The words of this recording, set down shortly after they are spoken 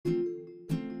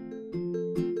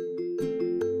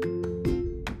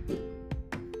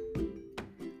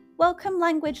Welcome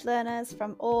language learners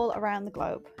from all around the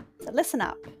globe to Listen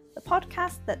Up, the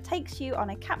podcast that takes you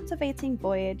on a captivating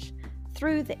voyage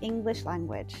through the English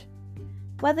language.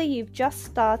 Whether you've just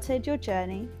started your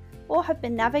journey or have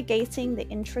been navigating the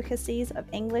intricacies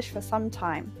of English for some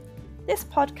time, this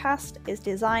podcast is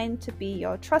designed to be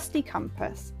your trusty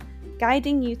compass,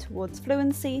 guiding you towards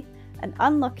fluency and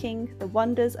unlocking the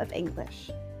wonders of English.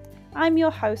 I'm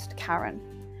your host, Karen,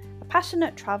 a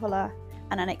passionate traveller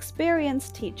and an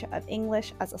experienced teacher of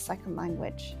English as a second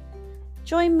language.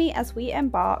 Join me as we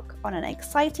embark on an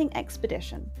exciting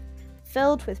expedition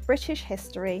filled with British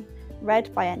history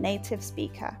read by a native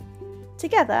speaker.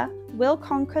 Together, we'll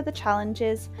conquer the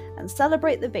challenges and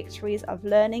celebrate the victories of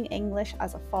learning English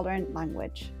as a foreign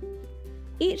language.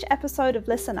 Each episode of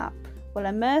Listen Up will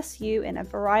immerse you in a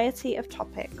variety of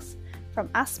topics, from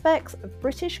aspects of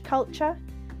British culture,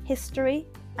 history,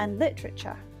 and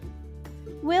literature.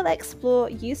 We'll explore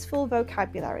useful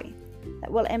vocabulary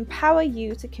that will empower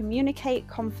you to communicate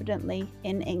confidently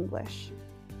in English.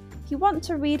 If you want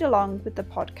to read along with the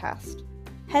podcast,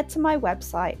 head to my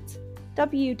website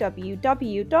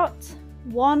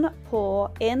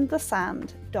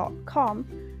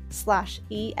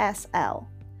www.onepawinthesand.com/ESL.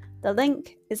 The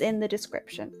link is in the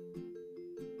description.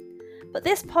 But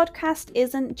this podcast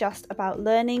isn't just about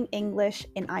learning English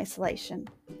in isolation.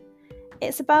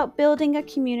 It's about building a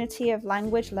community of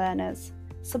language learners,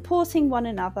 supporting one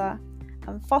another,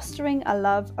 and fostering a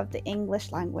love of the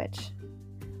English language.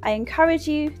 I encourage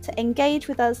you to engage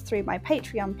with us through my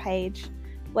Patreon page,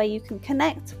 where you can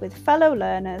connect with fellow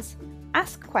learners,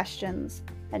 ask questions,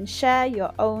 and share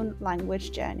your own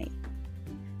language journey.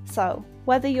 So,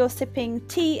 whether you're sipping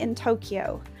tea in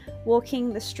Tokyo,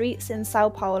 walking the streets in Sao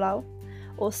Paulo,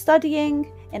 or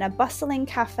studying in a bustling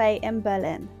cafe in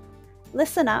Berlin,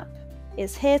 Listen Up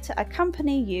is here to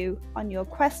accompany you on your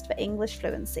quest for English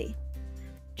fluency.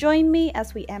 Join me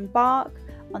as we embark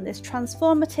on this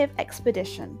transformative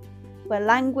expedition, where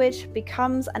language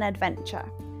becomes an adventure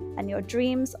and your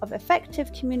dreams of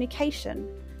effective communication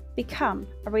become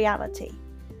a reality.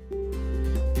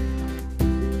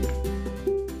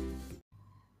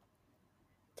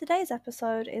 Today's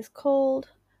episode is called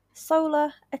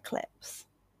Solar Eclipse.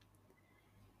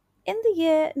 In the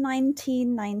year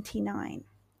 1999,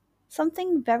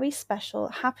 something very special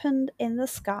happened in the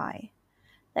sky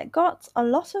that got a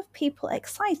lot of people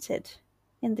excited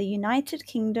in the United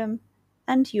Kingdom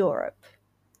and Europe.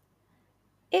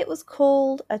 It was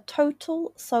called a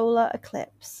total solar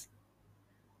eclipse.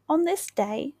 On this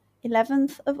day,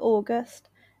 11th of August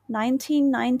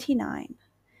 1999,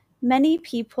 many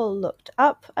people looked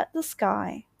up at the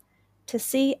sky to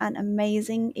see an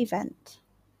amazing event.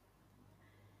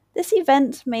 This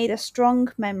event made a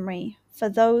strong memory for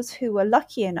those who were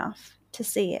lucky enough to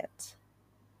see it.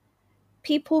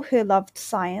 People who loved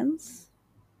science,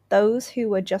 those who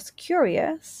were just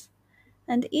curious,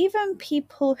 and even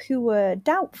people who were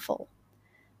doubtful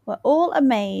were all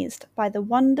amazed by the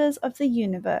wonders of the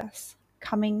universe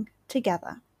coming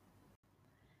together.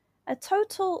 A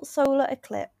total solar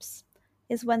eclipse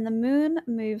is when the moon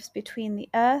moves between the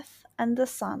Earth and the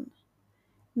Sun,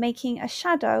 making a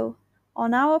shadow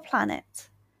on our planet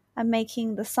and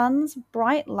making the sun's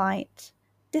bright light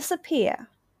disappear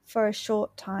for a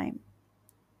short time.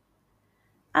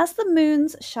 As the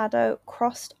moon's shadow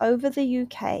crossed over the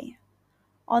UK,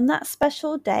 on that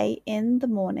special day in the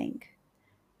morning,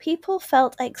 people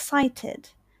felt excited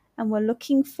and were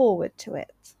looking forward to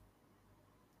it.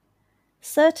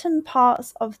 Certain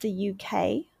parts of the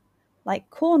UK, like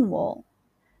Cornwall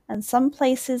and some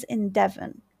places in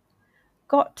Devon,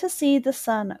 got to see the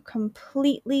sun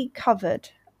completely covered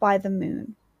by the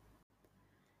moon.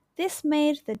 This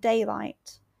made the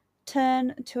daylight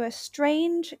turn to a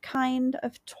strange kind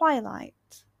of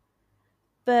twilight.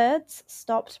 Birds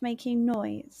stopped making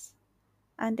noise,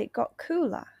 and it got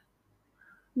cooler,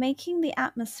 making the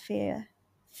atmosphere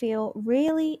feel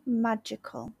really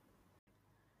magical.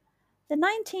 The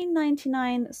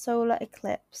 1999 solar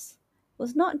eclipse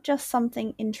was not just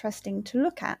something interesting to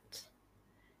look at.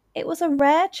 It was a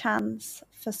rare chance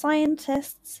for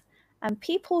scientists and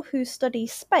people who study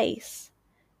space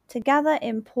to gather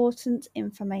important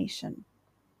information.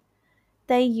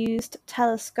 They used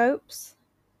telescopes,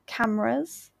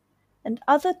 cameras, and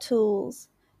other tools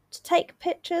to take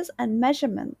pictures and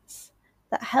measurements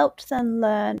that helped them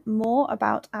learn more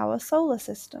about our solar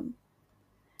system.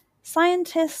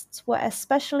 Scientists were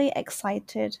especially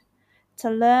excited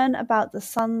to learn about the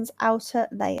sun's outer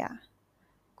layer,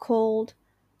 called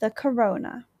the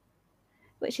corona,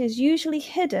 which is usually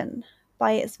hidden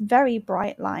by its very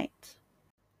bright light.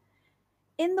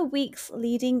 In the weeks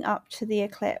leading up to the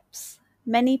eclipse,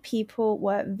 many people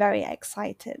were very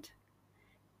excited.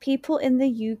 People in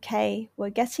the UK were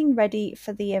getting ready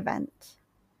for the event.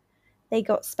 They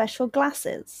got special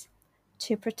glasses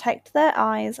to protect their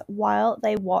eyes while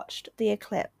they watched the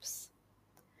eclipse.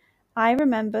 I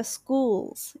remember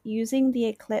schools using the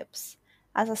eclipse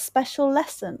as a special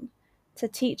lesson to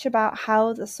teach about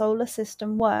how the solar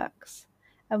system works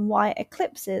and why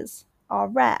eclipses are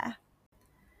rare.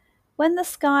 When the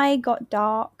sky got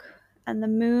dark and the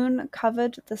moon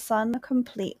covered the sun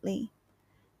completely,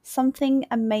 something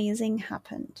amazing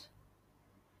happened.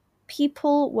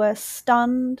 People were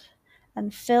stunned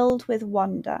and filled with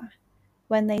wonder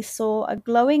when they saw a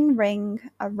glowing ring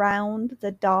around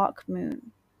the dark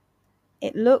moon.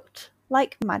 It looked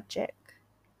like magic.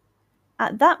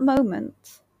 At that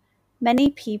moment, many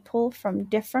people from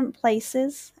different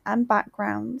places and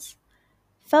backgrounds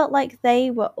felt like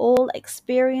they were all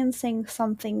experiencing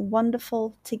something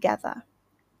wonderful together.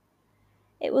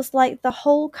 It was like the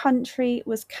whole country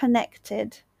was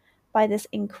connected by this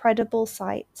incredible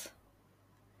sight.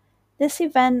 This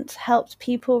event helped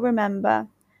people remember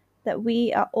that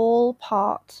we are all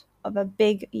part of a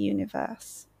big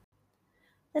universe.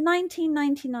 The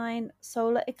 1999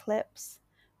 solar eclipse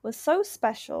was so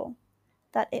special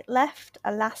that it left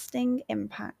a lasting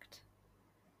impact.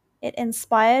 It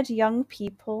inspired young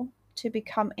people to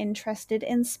become interested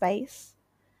in space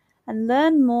and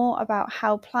learn more about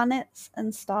how planets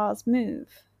and stars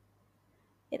move.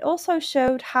 It also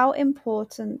showed how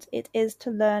important it is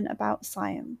to learn about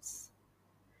science.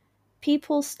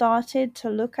 People started to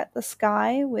look at the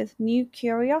sky with new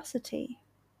curiosity.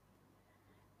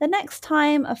 The next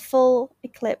time a full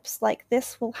eclipse like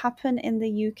this will happen in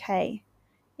the UK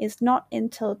is not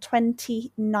until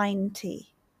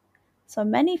 2090, so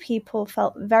many people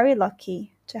felt very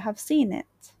lucky to have seen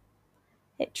it.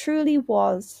 It truly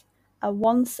was a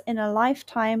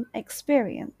once-in-a-lifetime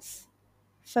experience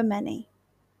for many.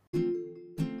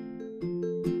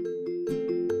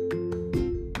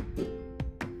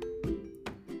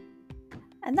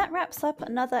 And that wraps up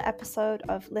another episode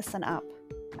of Listen Up.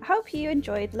 I hope you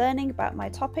enjoyed learning about my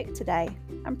topic today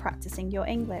and practicing your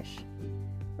English.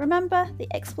 Remember, the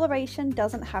exploration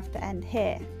doesn't have to end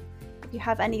here. If you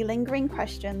have any lingering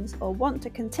questions or want to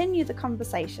continue the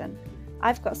conversation,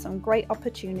 I've got some great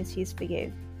opportunities for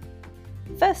you.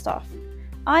 First off,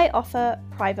 I offer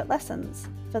private lessons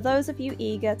for those of you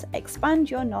eager to expand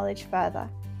your knowledge further,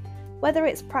 whether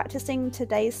it's practicing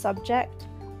today's subject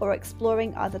or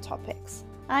exploring other topics.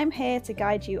 I'm here to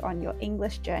guide you on your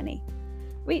English journey.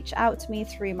 Reach out to me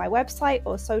through my website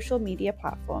or social media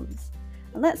platforms,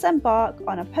 and let's embark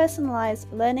on a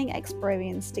personalised learning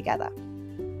experience together.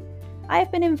 I have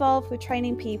been involved with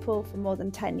training people for more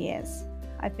than 10 years.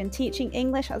 I've been teaching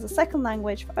English as a second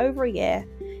language for over a year,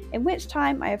 in which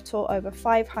time I have taught over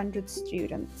 500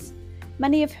 students,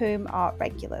 many of whom are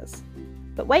regulars.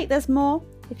 But wait, there's more.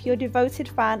 If you're a devoted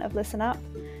fan of Listen Up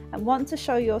and want to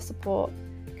show your support,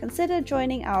 consider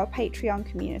joining our Patreon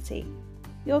community.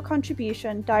 Your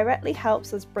contribution directly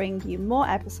helps us bring you more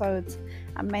episodes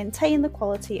and maintain the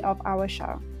quality of our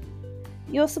show.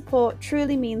 Your support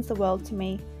truly means the world to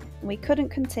me, and we couldn't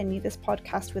continue this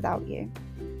podcast without you.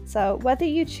 So whether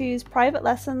you choose private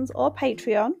lessons or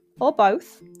Patreon, or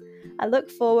both, I look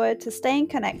forward to staying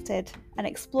connected and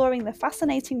exploring the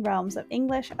fascinating realms of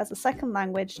English as a second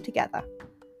language together.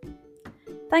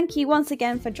 Thank you once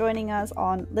again for joining us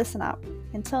on Listen Up.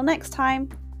 Until next time,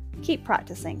 keep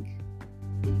practicing.